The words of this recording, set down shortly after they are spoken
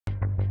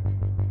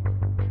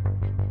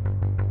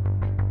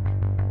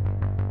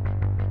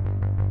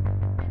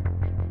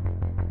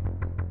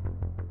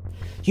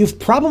You've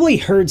probably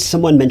heard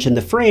someone mention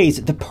the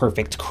phrase, the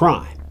perfect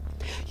crime,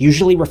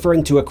 usually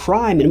referring to a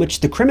crime in which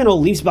the criminal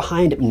leaves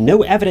behind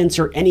no evidence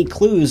or any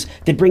clues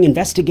that bring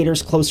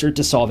investigators closer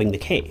to solving the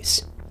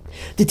case.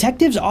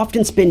 Detectives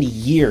often spend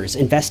years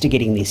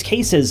investigating these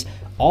cases,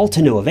 all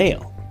to no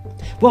avail.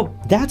 Well,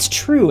 that's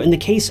true in the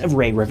case of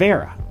Ray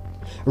Rivera.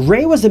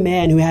 Ray was a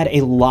man who had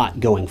a lot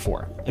going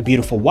for him: a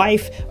beautiful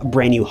wife, a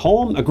brand new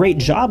home, a great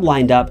job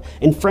lined up,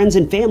 and friends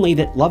and family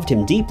that loved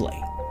him deeply.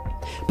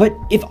 But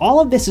if all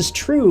of this is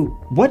true,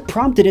 what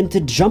prompted him to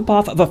jump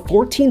off of a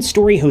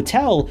 14-story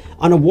hotel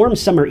on a warm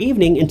summer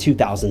evening in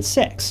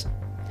 2006?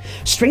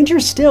 Stranger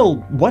still,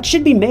 what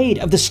should be made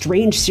of the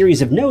strange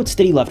series of notes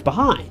that he left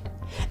behind,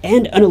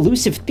 and an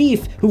elusive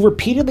thief who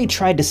repeatedly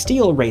tried to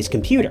steal Ray's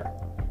computer?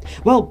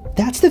 Well,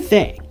 that's the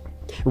thing.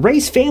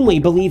 Ray's family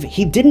believe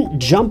he didn't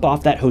jump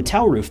off that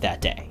hotel roof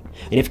that day,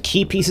 and if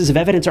key pieces of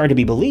evidence are to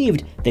be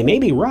believed, they may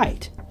be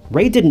right.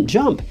 Ray didn't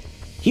jump,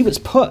 he was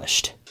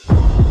pushed.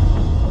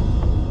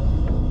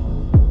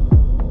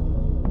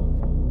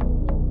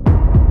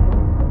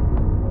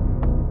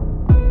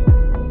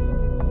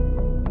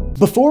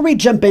 Before we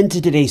jump into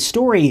today's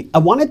story, I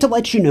wanted to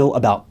let you know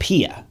about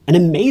Pia, an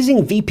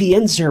amazing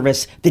VPN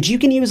service that you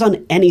can use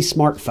on any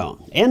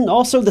smartphone, and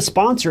also the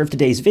sponsor of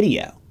today's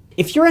video.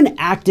 If you're an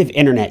active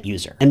internet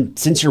user, and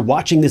since you're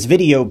watching this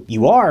video,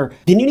 you are,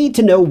 then you need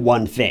to know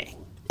one thing.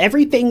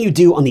 Everything you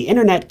do on the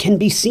internet can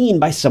be seen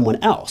by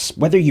someone else,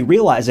 whether you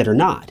realize it or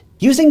not.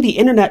 Using the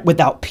internet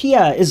without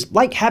Pia is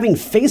like having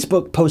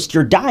Facebook post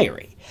your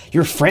diary.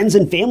 Your friends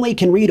and family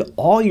can read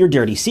all your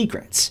dirty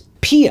secrets.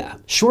 Pia,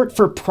 short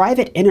for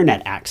Private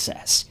Internet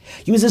Access,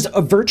 uses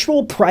a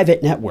virtual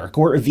private network,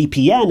 or a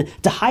VPN,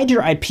 to hide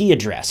your IP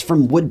address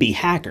from would-be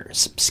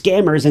hackers,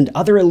 scammers, and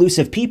other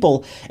elusive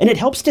people, and it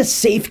helps to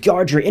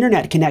safeguard your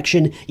internet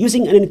connection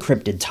using an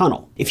encrypted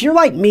tunnel. If you're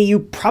like me, you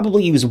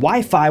probably use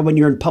Wi-Fi when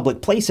you're in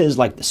public places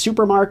like the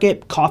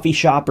supermarket, coffee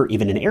shop, or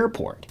even an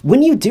airport.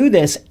 When you do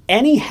this,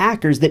 any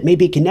hackers that may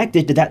be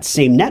connected to that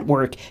same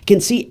network can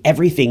see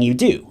everything you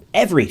do.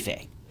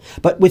 Everything.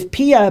 But with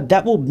Pia,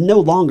 that will no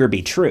longer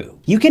be true.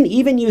 You can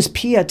even use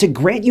Pia to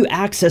grant you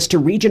access to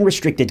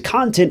region-restricted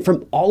content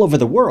from all over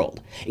the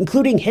world,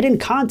 including hidden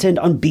content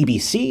on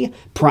BBC,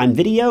 Prime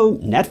Video,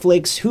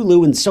 Netflix,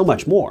 Hulu, and so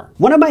much more.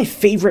 One of my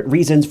favorite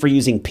reasons for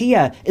using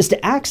Pia is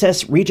to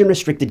access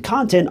region-restricted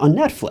content on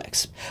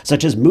Netflix,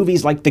 such as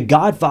movies like The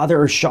Godfather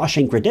or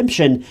Shawshank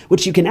Redemption,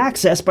 which you can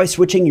access by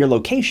switching your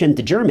location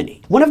to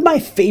Germany. One of my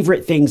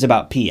favorite things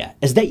about Pia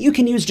is that you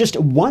can use just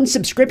one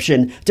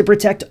subscription to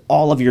protect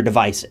all of your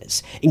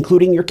devices,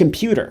 including your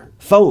computer,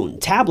 phone,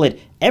 tablet,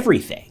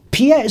 everything.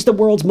 Pia is the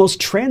world's most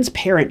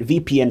transparent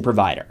VPN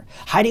provider,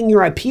 hiding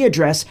your IP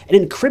address and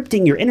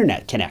encrypting your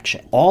internet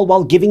connection, all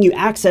while giving you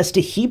access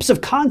to heaps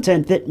of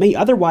content that may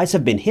otherwise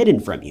have been hidden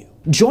from you.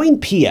 Join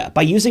Pia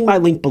by using my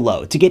link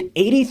below to get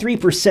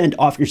 83%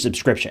 off your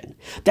subscription.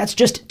 That's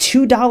just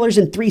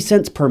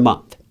 $2.03 per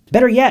month.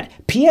 Better yet,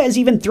 Pia is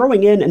even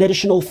throwing in an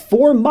additional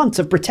 4 months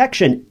of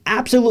protection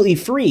absolutely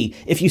free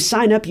if you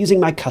sign up using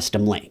my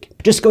custom link.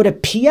 Just go to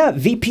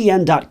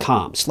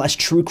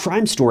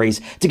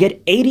piavpn.com/truecrimestories to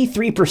get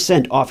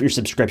 83% off your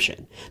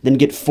subscription. Then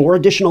get 4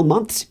 additional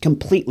months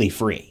completely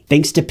free.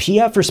 Thanks to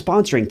Pia for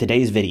sponsoring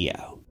today's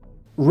video.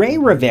 Ray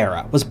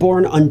Rivera was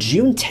born on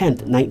June 10,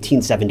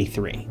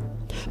 1973.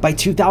 By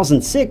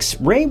 2006,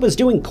 Ray was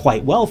doing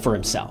quite well for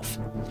himself.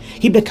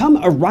 He'd become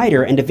a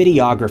writer and a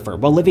videographer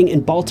while living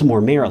in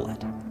Baltimore,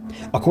 Maryland.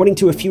 According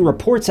to a few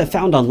reports I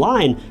found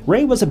online,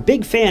 Ray was a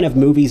big fan of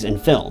movies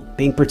and film,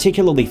 being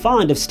particularly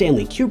fond of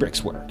Stanley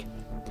Kubrick's work.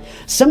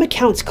 Some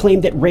accounts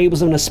claim that Ray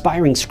was an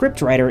aspiring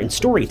scriptwriter and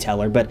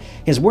storyteller, but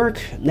his work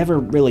never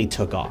really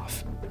took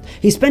off.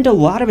 He spent a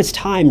lot of his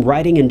time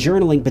writing and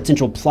journaling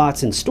potential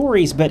plots and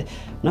stories, but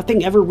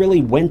nothing ever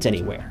really went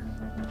anywhere.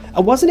 I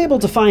wasn't able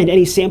to find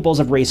any samples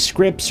of Ray's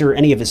scripts or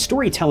any of his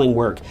storytelling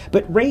work,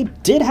 but Ray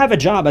did have a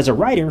job as a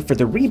writer for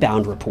the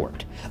Rebound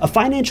Report, a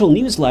financial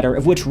newsletter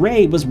of which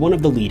Ray was one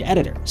of the lead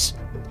editors.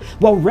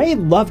 While Ray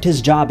loved his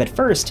job at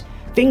first,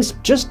 things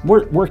just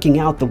weren't working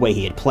out the way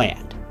he had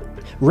planned.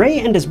 Ray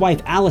and his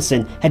wife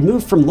Allison had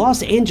moved from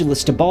Los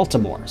Angeles to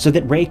Baltimore so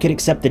that Ray could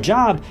accept the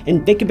job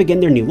and they could begin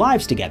their new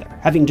lives together,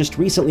 having just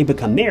recently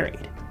become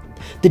married.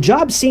 The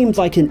job seemed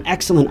like an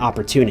excellent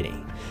opportunity,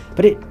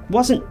 but it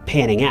wasn't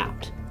panning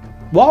out.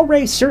 While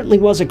Ray certainly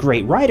was a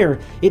great writer,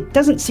 it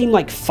doesn't seem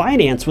like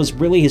finance was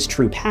really his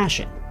true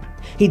passion.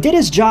 He did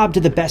his job to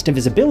the best of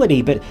his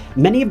ability, but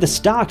many of the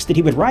stocks that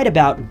he would write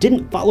about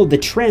didn't follow the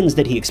trends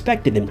that he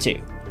expected them to,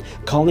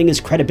 calling his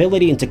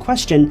credibility into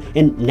question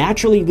and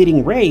naturally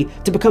leading Ray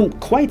to become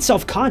quite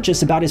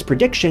self-conscious about his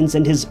predictions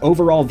and his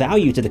overall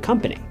value to the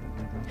company.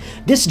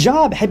 This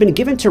job had been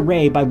given to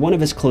Ray by one of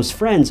his close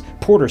friends,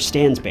 Porter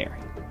Stansberry.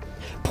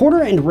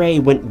 Porter and Ray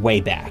went way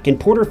back, and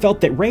Porter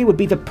felt that Ray would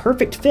be the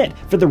perfect fit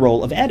for the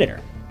role of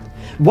editor.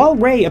 While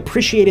Ray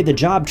appreciated the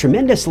job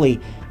tremendously,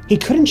 he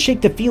couldn't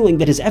shake the feeling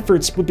that his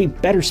efforts would be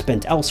better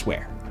spent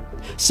elsewhere.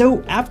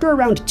 So after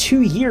around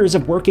 2 years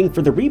of working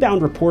for the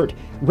Rebound Report,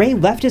 Ray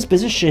left his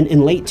position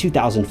in late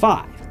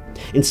 2005.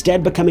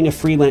 instead becoming a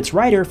freelance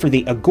writer for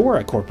the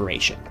Agora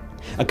Corporation,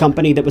 a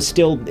company that was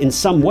still in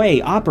some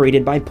way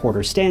operated by Porter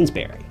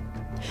Stansberry.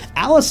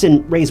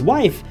 Allison, Ray's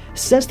wife,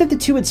 says that the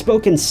two had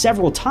spoken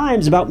several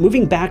times about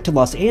moving back to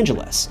Los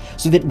Angeles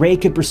so that Ray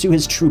could pursue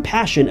his true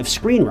passion of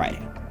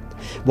screenwriting.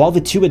 While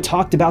the two had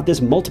talked about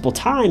this multiple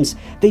times,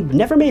 they'd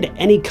never made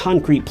any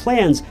concrete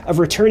plans of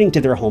returning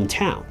to their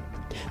hometown,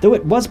 though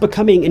it was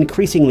becoming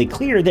increasingly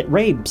clear that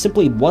Ray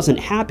simply wasn't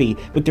happy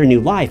with their new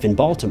life in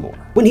Baltimore.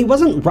 When he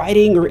wasn't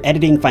writing or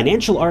editing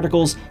financial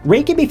articles,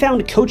 Ray could be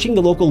found coaching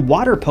the local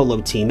water polo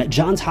team at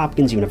Johns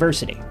Hopkins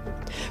University.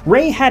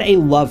 Ray had a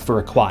love for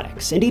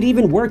aquatics, and he'd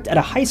even worked at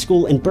a high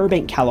school in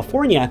Burbank,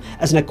 California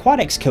as an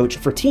aquatics coach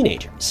for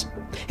teenagers.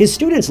 His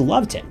students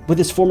loved him, with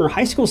his former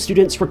high school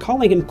students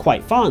recalling him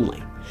quite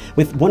fondly,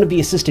 with one of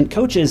the assistant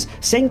coaches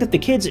saying that the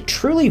kids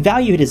truly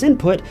valued his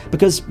input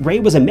because Ray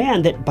was a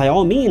man that, by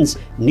all means,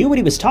 knew what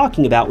he was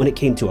talking about when it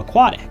came to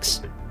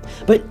aquatics.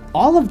 But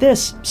all of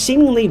this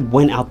seemingly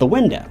went out the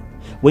window,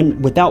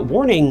 when, without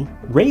warning,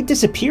 Ray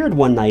disappeared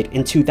one night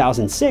in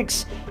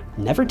 2006,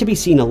 never to be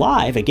seen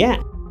alive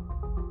again.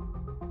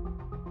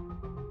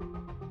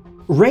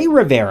 Ray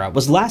Rivera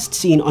was last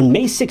seen on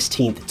May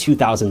 16,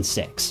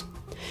 2006.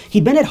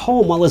 He'd been at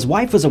home while his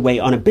wife was away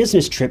on a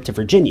business trip to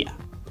Virginia.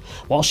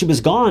 While she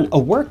was gone, a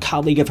work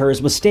colleague of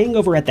hers was staying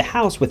over at the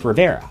house with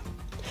Rivera.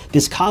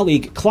 This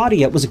colleague,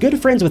 Claudia, was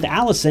good friends with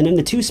Allison, and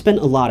the two spent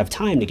a lot of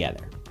time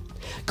together.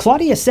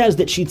 Claudia says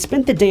that she'd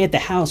spent the day at the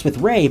house with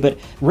Ray, but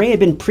Ray had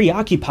been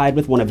preoccupied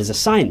with one of his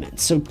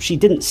assignments, so she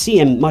didn't see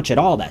him much at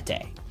all that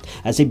day,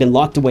 as he'd been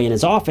locked away in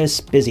his office,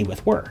 busy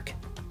with work.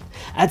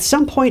 At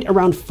some point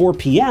around 4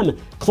 p.m.,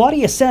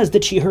 Claudia says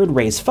that she heard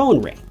Ray's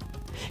phone ring.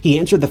 He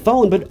answered the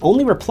phone but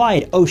only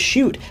replied, "Oh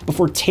shoot,"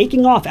 before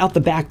taking off out the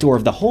back door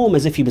of the home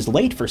as if he was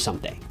late for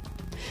something.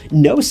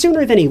 No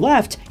sooner than he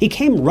left, he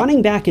came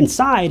running back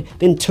inside,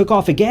 then took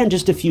off again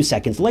just a few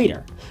seconds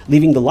later,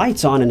 leaving the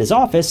lights on in his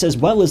office as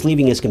well as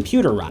leaving his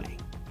computer running.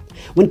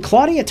 When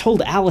Claudia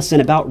told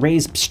Allison about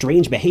Ray's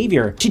strange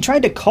behavior, she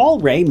tried to call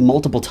Ray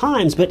multiple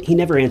times, but he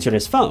never answered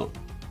his phone.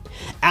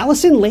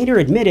 Allison later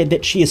admitted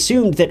that she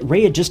assumed that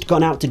Ray had just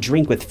gone out to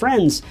drink with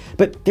friends,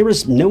 but there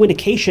was no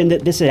indication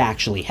that this had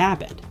actually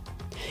happened.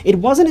 It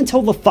wasn't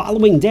until the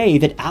following day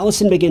that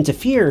Allison began to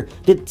fear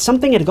that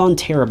something had gone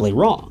terribly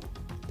wrong.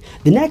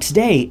 The next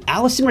day,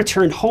 Allison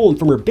returned home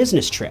from her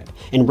business trip,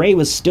 and Ray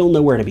was still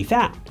nowhere to be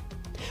found.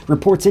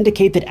 Reports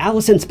indicate that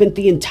Allison spent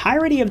the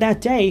entirety of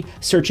that day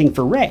searching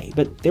for Ray,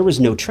 but there was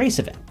no trace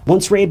of him.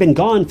 Once Ray had been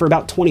gone for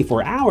about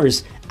 24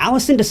 hours,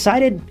 Allison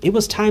decided it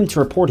was time to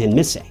report him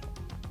missing.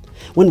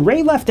 When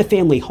Ray left the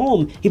family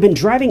home, he'd been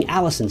driving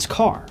Allison's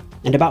car,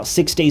 and about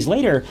 6 days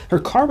later, her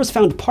car was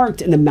found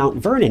parked in the Mount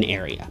Vernon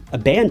area,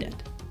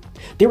 abandoned.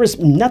 There was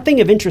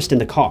nothing of interest in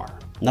the car,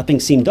 nothing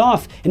seemed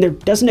off, and there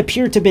doesn't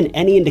appear to have been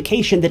any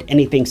indication that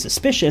anything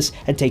suspicious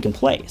had taken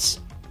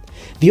place.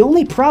 The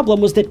only problem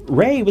was that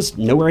Ray was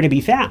nowhere to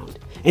be found,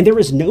 and there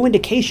was no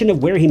indication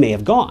of where he may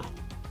have gone.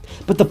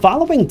 But the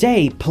following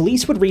day,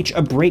 police would reach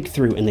a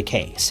breakthrough in the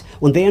case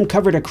when they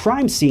uncovered a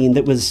crime scene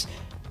that was,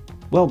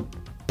 well,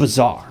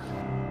 bizarre.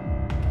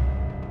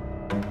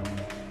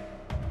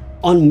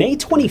 On May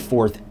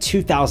 24,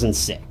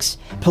 2006,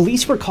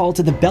 police were called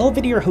to the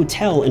Belvedere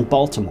Hotel in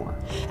Baltimore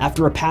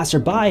after a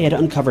passerby had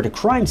uncovered a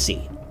crime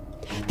scene.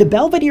 The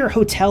Belvedere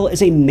Hotel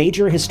is a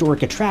major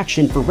historic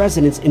attraction for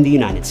residents in the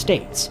United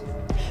States.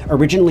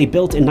 Originally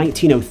built in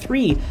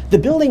 1903, the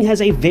building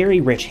has a very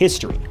rich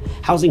history,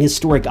 housing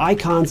historic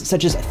icons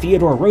such as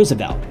Theodore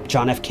Roosevelt,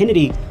 John F.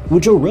 Kennedy,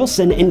 Woodrow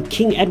Wilson, and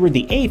King Edward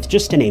VIII,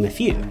 just to name a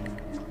few.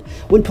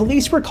 When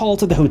police were called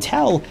to the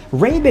hotel,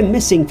 Ray had been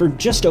missing for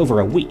just over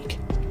a week.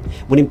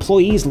 When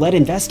employees led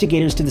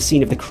investigators to the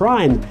scene of the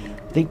crime,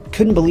 they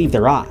couldn't believe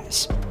their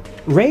eyes.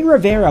 Ray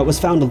Rivera was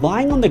found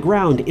lying on the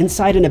ground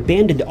inside an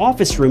abandoned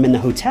office room in the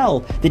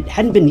hotel that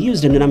hadn't been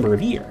used in a number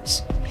of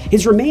years.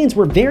 His remains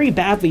were very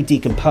badly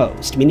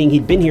decomposed, meaning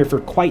he'd been here for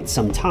quite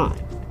some time.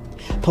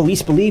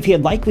 Police believe he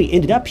had likely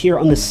ended up here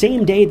on the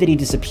same day that he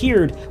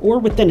disappeared, or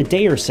within a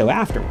day or so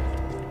afterward.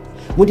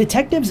 When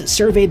detectives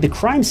surveyed the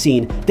crime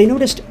scene, they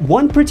noticed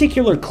one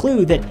particular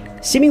clue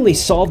that seemingly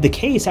solved the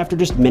case after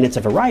just minutes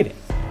of arriving.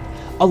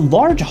 A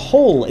large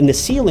hole in the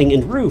ceiling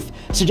and roof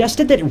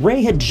suggested that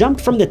Ray had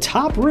jumped from the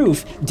top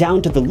roof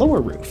down to the lower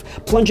roof,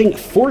 plunging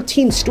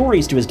 14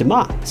 stories to his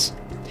demise.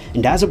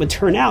 And as it would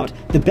turn out,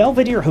 the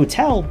Belvedere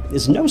Hotel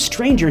is no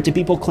stranger to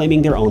people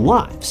claiming their own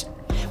lives,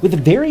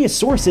 with various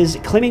sources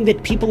claiming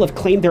that people have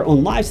claimed their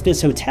own lives at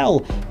this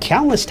hotel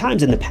countless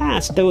times in the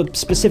past, though a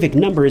specific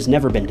number has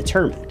never been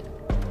determined.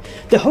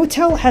 The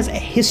hotel has a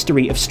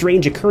history of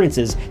strange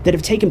occurrences that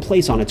have taken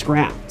place on its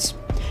grounds,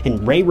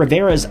 and Ray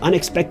Rivera's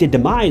unexpected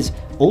demise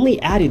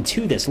only added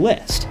to this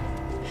list.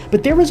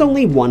 But there was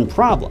only one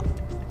problem.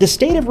 The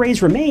state of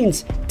Ray's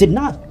remains did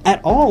not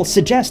at all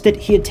suggest that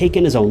he had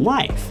taken his own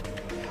life.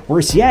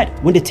 Worse yet,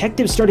 when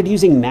detectives started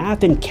using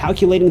math and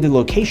calculating the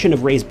location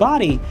of Ray's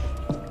body,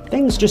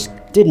 things just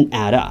didn't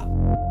add up.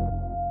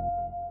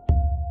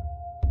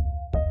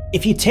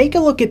 If you take a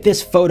look at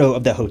this photo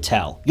of the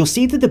hotel, you'll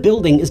see that the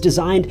building is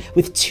designed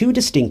with two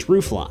distinct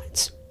roof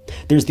lines.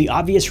 There's the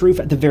obvious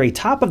roof at the very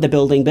top of the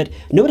building, but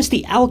notice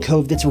the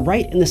alcove that's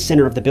right in the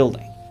center of the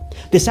building.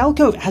 This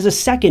alcove has a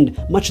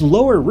second, much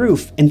lower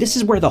roof, and this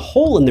is where the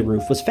hole in the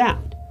roof was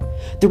found.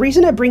 The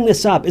reason I bring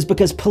this up is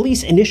because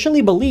police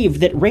initially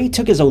believed that Ray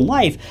took his own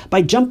life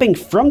by jumping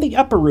from the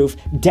upper roof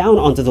down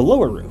onto the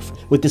lower roof,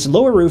 with this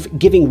lower roof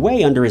giving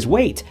way under his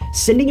weight,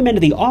 sending him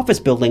into the office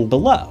building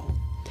below.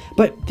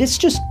 But this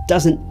just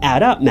doesn't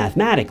add up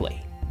mathematically.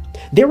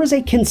 There was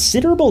a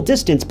considerable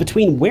distance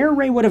between where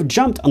Ray would have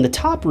jumped on the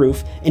top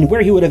roof and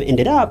where he would have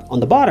ended up on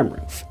the bottom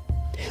roof.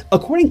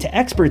 According to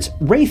experts,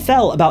 Ray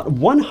fell about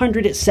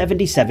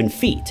 177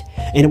 feet,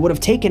 and it would have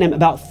taken him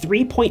about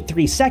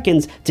 3.3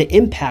 seconds to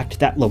impact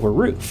that lower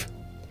roof.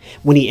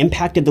 When he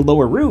impacted the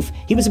lower roof,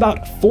 he was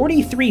about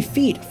 43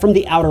 feet from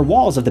the outer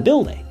walls of the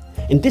building,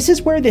 and this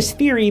is where this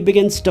theory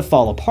begins to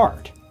fall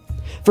apart.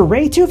 For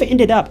Ray to have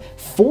ended up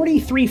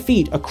 43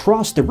 feet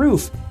across the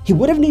roof, he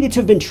would have needed to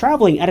have been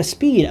traveling at a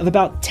speed of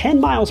about 10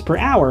 miles per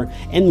hour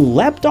and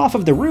leapt off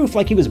of the roof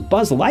like he was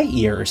Buzz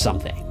Lightyear or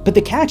something. But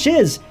the catch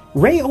is,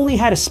 Ray only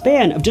had a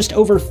span of just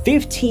over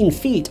 15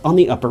 feet on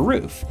the upper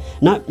roof,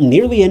 not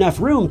nearly enough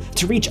room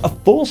to reach a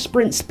full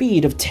sprint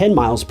speed of 10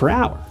 miles per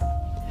hour.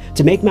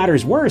 To make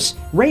matters worse,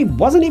 Ray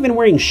wasn't even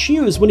wearing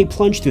shoes when he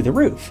plunged through the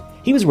roof.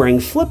 He was wearing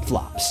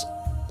flip-flops.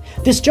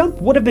 This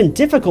jump would have been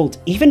difficult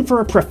even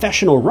for a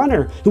professional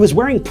runner who was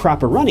wearing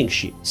proper running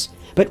shoes.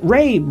 But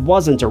Ray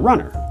wasn't a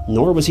runner,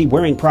 nor was he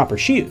wearing proper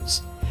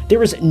shoes. There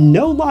was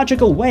no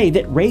logical way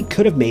that Ray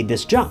could have made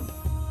this jump.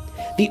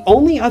 The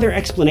only other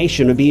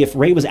explanation would be if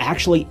Ray was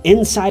actually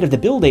inside of the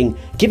building,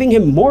 giving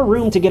him more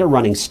room to get a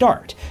running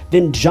start,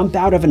 then jump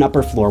out of an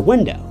upper floor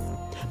window.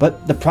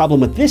 But the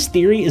problem with this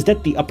theory is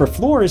that the upper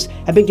floors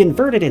have been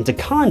converted into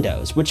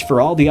condos, which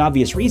for all the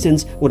obvious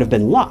reasons would have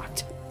been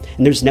locked.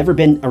 And there's never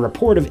been a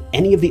report of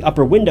any of the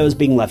upper windows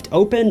being left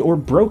open or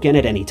broken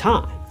at any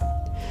time.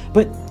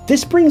 But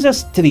this brings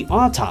us to the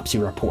autopsy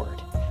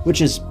report,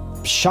 which is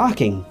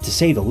shocking to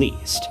say the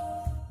least.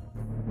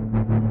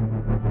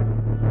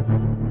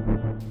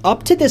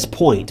 Up to this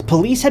point,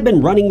 police had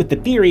been running with the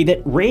theory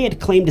that Ray had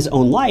claimed his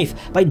own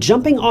life by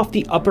jumping off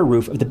the upper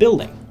roof of the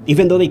building,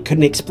 even though they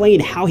couldn't explain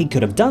how he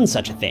could have done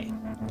such a thing.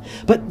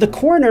 But the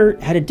coroner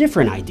had a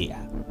different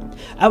idea.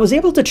 I was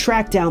able to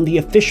track down the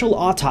official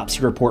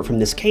autopsy report from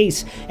this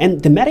case, and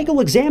the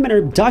medical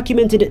examiner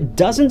documented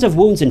dozens of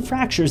wounds and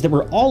fractures that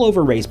were all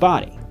over Ray's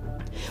body.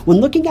 When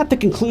looking at the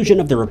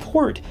conclusion of the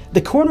report,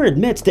 the coroner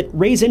admits that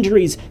Ray's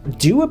injuries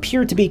do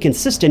appear to be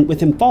consistent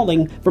with him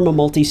falling from a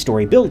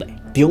multi-story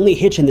building. The only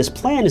hitch in this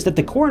plan is that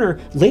the coroner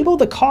labeled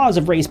the cause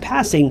of Ray's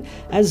passing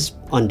as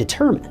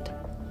undetermined.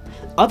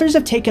 Others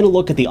have taken a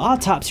look at the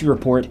autopsy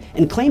report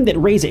and claimed that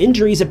Ray's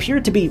injuries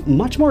appear to be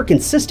much more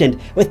consistent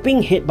with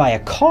being hit by a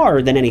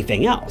car than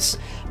anything else,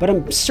 but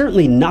I'm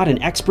certainly not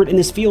an expert in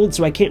this field,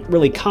 so I can't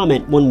really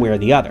comment one way or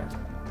the other.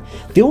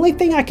 The only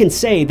thing I can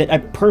say that I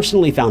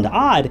personally found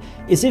odd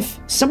is if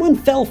someone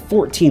fell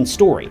 14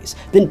 stories,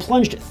 then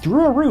plunged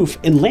through a roof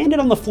and landed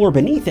on the floor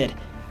beneath it,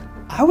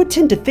 I would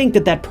tend to think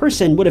that that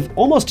person would have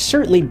almost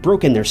certainly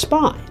broken their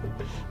spine.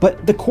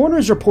 But the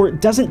coroner's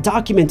report doesn't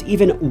document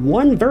even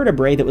one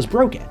vertebrae that was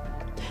broken.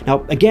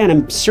 Now, again,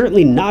 I'm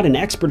certainly not an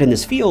expert in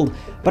this field,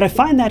 but I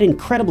find that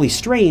incredibly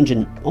strange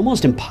and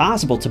almost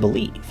impossible to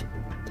believe.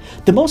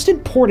 The most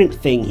important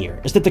thing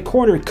here is that the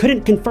coroner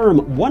couldn't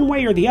confirm one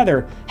way or the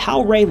other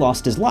how Ray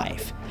lost his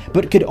life,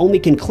 but could only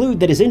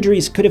conclude that his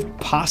injuries could have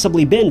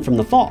possibly been from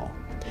the fall,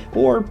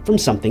 or from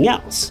something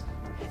else.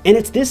 And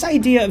it's this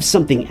idea of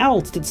something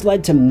else that's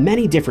led to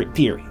many different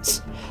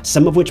theories,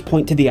 some of which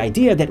point to the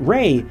idea that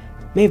Ray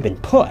may have been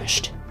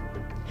pushed.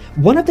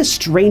 One of the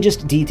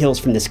strangest details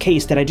from this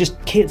case that I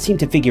just can't seem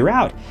to figure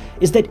out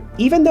is that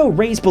even though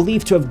Ray's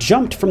believed to have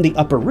jumped from the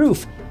upper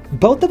roof,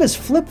 both of his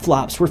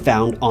flip-flops were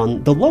found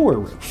on the lower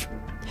roof.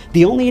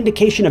 The only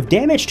indication of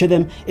damage to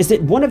them is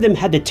that one of them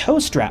had the toe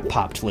strap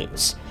popped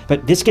loose,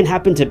 but this can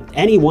happen to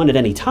anyone at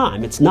any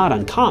time, it's not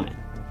uncommon.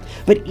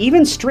 But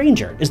even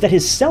stranger is that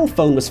his cell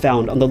phone was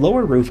found on the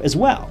lower roof as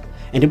well,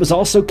 and it was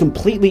also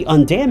completely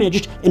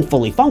undamaged and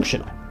fully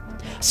functional.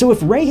 So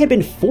if Ray had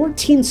been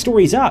 14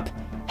 stories up,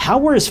 how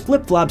were his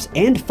flip-flops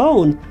and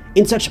phone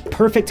in such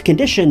perfect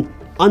condition,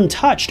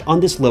 untouched on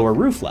this lower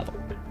roof level?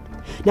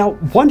 Now,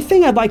 one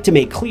thing I'd like to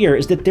make clear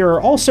is that there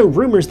are also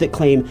rumors that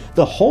claim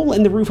the hole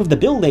in the roof of the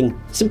building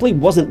simply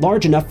wasn't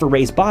large enough for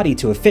Ray's body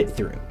to have fit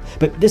through,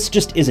 but this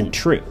just isn't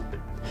true.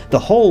 The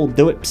hole,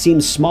 though it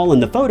seems small in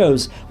the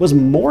photos, was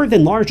more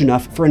than large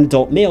enough for an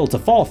adult male to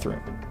fall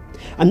through.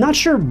 I'm not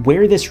sure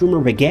where this rumor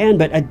began,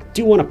 but I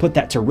do want to put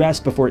that to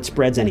rest before it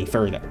spreads any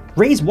further.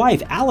 Ray's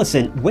wife,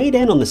 Allison, weighed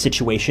in on the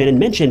situation and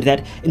mentioned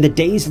that in the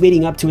days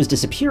leading up to his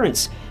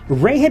disappearance,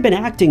 Ray had been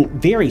acting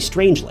very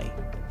strangely.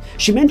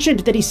 She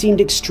mentioned that he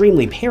seemed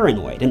extremely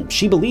paranoid, and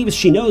she believes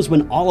she knows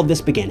when all of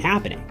this began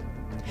happening.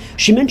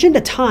 She mentioned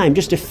a time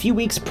just a few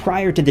weeks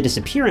prior to the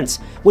disappearance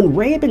when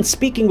Ray had been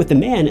speaking with a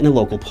man in a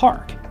local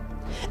park.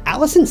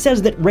 Allison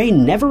says that Ray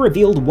never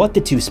revealed what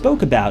the two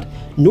spoke about,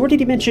 nor did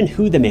he mention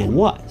who the man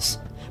was.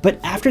 But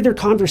after their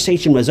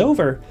conversation was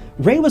over,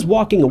 Ray was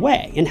walking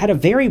away and had a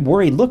very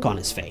worried look on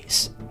his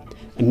face.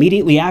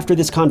 Immediately after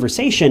this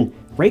conversation,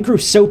 Ray grew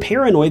so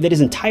paranoid that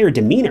his entire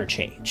demeanor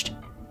changed.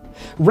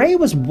 Ray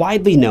was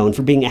widely known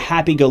for being a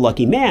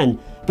happy-go-lucky man,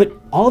 but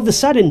all of a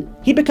sudden,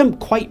 he'd become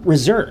quite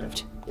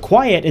reserved,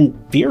 quiet, and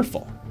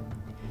fearful.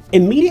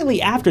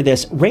 Immediately after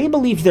this, Ray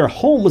believed their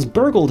home was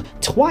burgled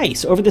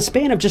twice over the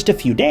span of just a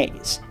few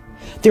days.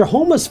 Their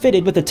home was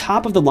fitted with a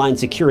top-of-the-line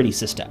security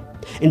system,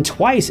 and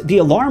twice the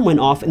alarm went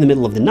off in the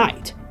middle of the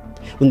night.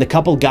 When the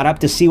couple got up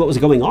to see what was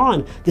going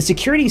on, the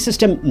security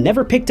system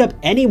never picked up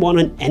anyone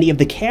on any of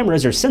the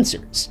cameras or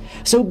sensors,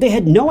 so they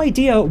had no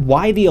idea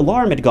why the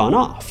alarm had gone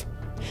off.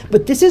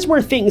 But this is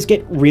where things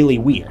get really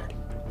weird.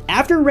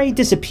 After Ray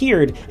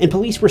disappeared and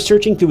police were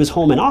searching through his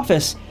home and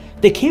office,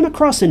 they came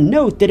across a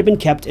note that had been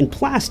kept in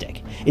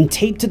plastic and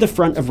taped to the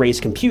front of Ray's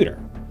computer.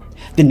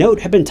 The note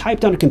had been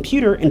typed on a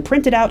computer and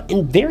printed out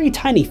in very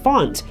tiny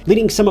font,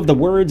 leading some of the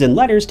words and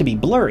letters to be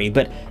blurry,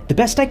 but the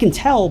best I can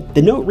tell,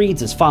 the note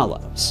reads as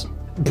follows.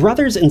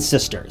 Brothers and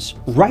sisters,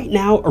 right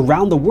now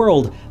around the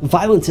world,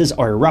 violences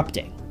are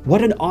erupting.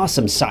 What an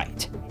awesome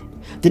sight.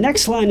 The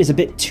next line is a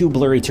bit too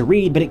blurry to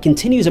read, but it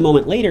continues a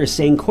moment later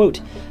saying,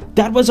 quote,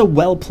 "That was a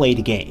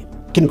well-played game.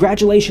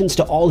 Congratulations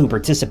to all who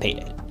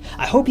participated.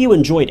 I hope you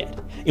enjoyed it.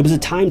 It was a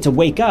time to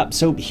wake up,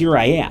 so here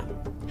I am.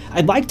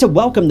 I'd like to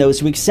welcome those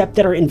who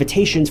accepted our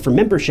invitations for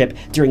membership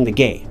during the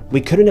game.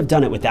 We couldn't have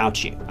done it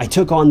without you. I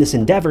took on this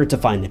endeavor to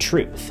find the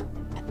truth."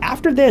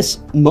 After this,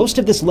 most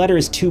of this letter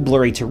is too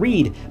blurry to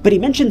read, but he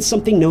mentions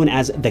something known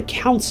as the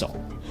Council,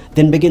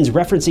 then begins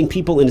referencing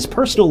people in his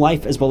personal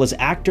life as well as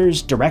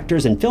actors,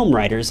 directors, and film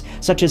writers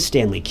such as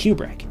Stanley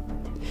Kubrick.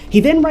 He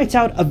then writes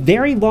out a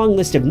very long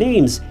list of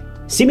names,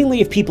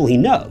 seemingly of people he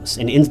knows,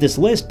 and ends this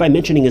list by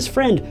mentioning his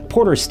friend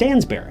Porter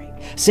Stansberry,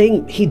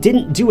 saying he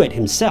didn't do it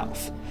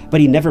himself, but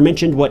he never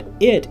mentioned what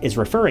it is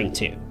referring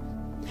to.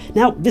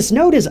 Now, this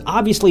note is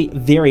obviously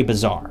very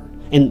bizarre,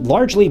 and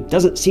largely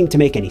doesn't seem to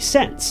make any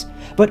sense,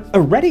 but a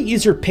Reddit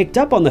user picked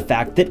up on the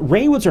fact that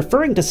Ray was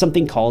referring to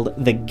something called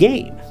The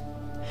Game.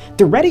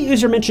 The Reddit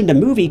user mentioned a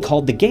movie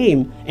called The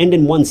Game, and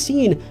in one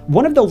scene,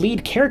 one of the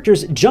lead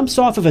characters jumps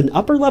off of an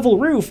upper-level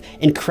roof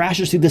and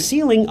crashes through the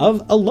ceiling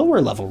of a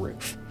lower-level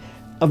roof.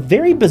 A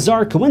very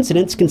bizarre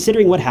coincidence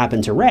considering what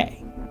happened to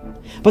Ray.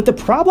 But the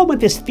problem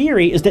with this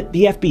theory is that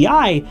the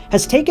FBI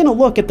has taken a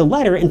look at the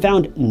letter and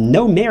found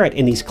no merit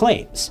in these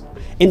claims,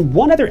 and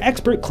one other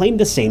expert claimed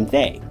the same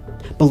thing,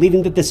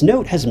 believing that this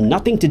note has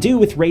nothing to do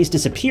with Ray's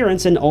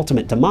disappearance and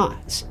ultimate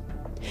demise.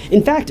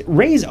 In fact,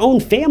 Ray's own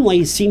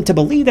family seemed to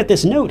believe that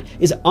this note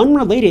is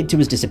unrelated to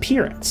his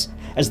disappearance,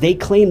 as they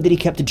claimed that he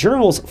kept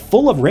journals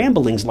full of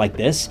ramblings like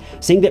this,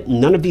 saying that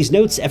none of these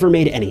notes ever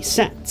made any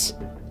sense.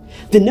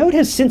 The note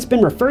has since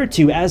been referred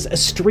to as a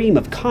stream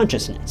of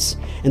consciousness,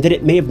 and that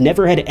it may have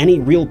never had any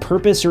real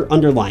purpose or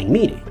underlying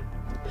meaning.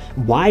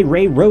 Why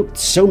Ray wrote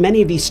so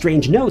many of these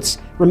strange notes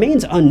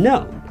remains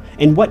unknown,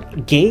 and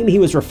what game he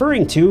was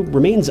referring to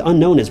remains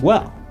unknown as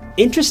well.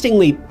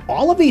 Interestingly,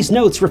 all of these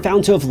notes were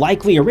found to have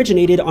likely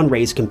originated on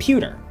Ray's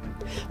computer.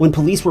 When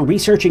police were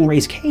researching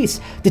Ray's case,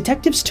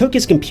 detectives took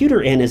his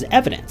computer in as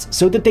evidence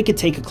so that they could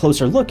take a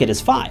closer look at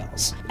his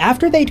files.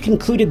 After they'd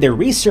concluded their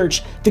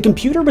research, the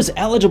computer was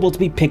eligible to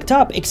be picked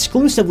up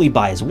exclusively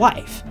by his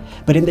wife.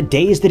 But in the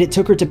days that it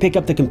took her to pick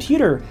up the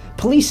computer,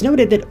 police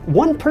noted that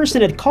one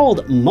person had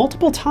called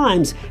multiple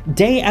times,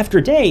 day after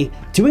day,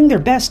 doing their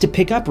best to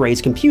pick up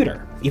Ray's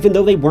computer, even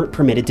though they weren't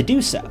permitted to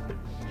do so.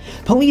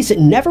 Police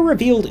never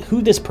revealed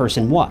who this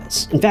person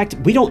was. In fact,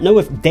 we don't know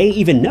if they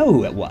even know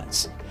who it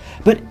was.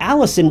 But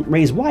Allison,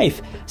 Ray's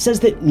wife, says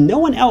that no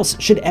one else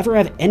should ever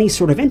have any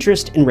sort of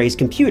interest in Ray's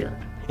computer,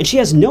 and she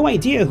has no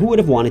idea who would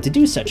have wanted to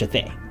do such a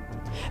thing.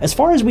 As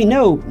far as we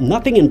know,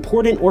 nothing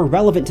important or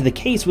relevant to the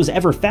case was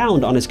ever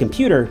found on his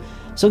computer,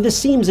 so this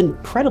seems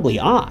incredibly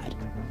odd.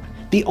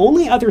 The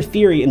only other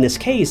theory in this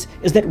case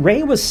is that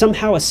Ray was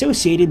somehow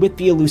associated with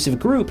the elusive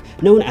group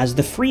known as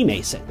the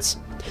Freemasons,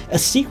 a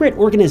secret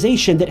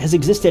organization that has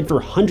existed for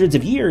hundreds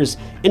of years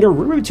and are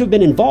rumored to have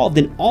been involved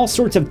in all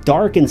sorts of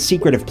dark and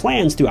secretive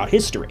plans throughout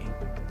history.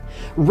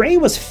 Ray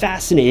was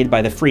fascinated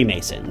by the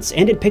Freemasons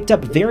and had picked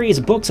up various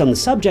books on the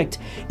subject,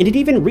 and had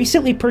even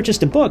recently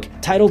purchased a book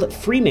titled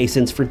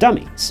Freemasons for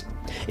Dummies,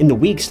 in the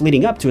weeks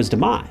leading up to his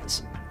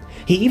demise.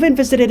 He even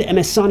visited a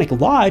Masonic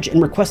lodge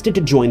and requested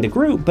to join the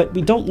group, but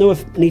we don't know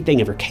if anything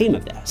ever came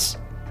of this.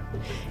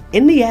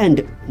 In the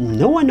end,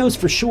 no one knows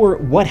for sure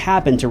what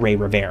happened to Ray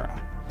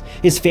Rivera.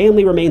 His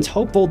family remains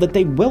hopeful that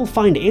they will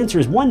find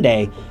answers one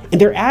day,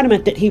 and they're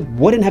adamant that he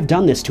wouldn't have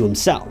done this to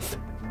himself.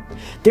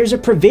 There's a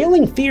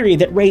prevailing theory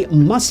that Ray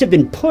must have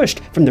been pushed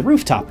from the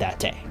rooftop that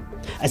day,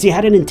 as he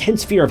had an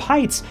intense fear of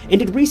heights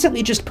and had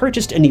recently just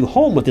purchased a new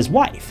home with his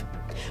wife.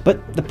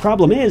 But the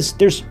problem is,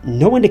 there's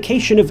no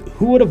indication of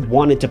who would have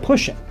wanted to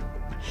push him.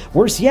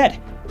 Worse yet,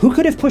 who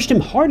could have pushed him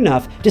hard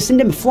enough to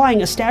send him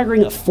flying a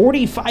staggering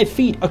 45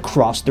 feet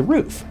across the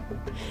roof?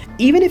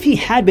 Even if he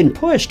had been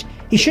pushed,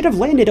 He should have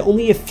landed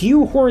only a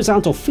few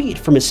horizontal feet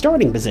from his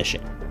starting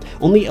position,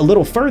 only a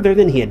little further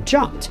than he had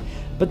jumped,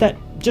 but that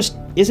just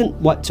isn't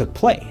what took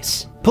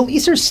place.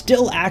 Police are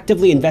still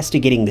actively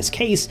investigating this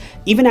case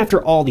even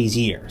after all these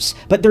years,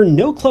 but they're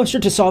no closer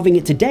to solving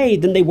it today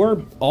than they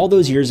were all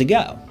those years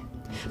ago.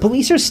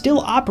 Police are still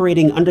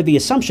operating under the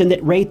assumption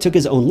that Ray took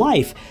his own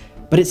life,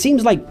 but it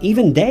seems like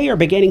even they are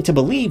beginning to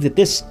believe that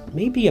this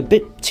may be a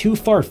bit too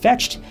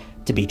far-fetched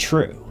to be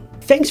true.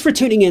 Thanks for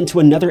tuning in to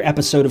another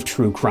episode of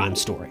True Crime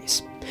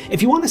Stories.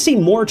 If you want to see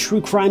more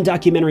true crime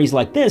documentaries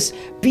like this,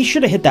 be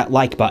sure to hit that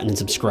like button and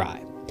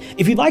subscribe.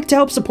 If you'd like to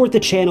help support the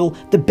channel,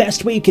 the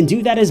best way you can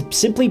do that is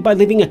simply by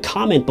leaving a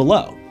comment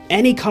below.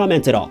 Any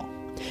comment at all.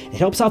 It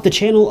helps out the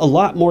channel a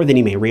lot more than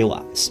you may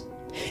realize.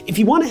 If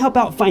you want to help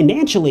out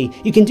financially,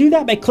 you can do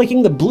that by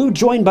clicking the blue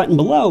join button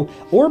below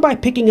or by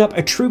picking up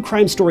a True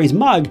Crime Stories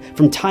mug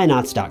from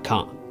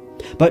TyKnots.com.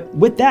 But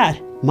with that,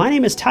 my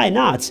name is Ty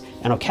Knots,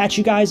 and I'll catch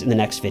you guys in the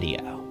next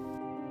video.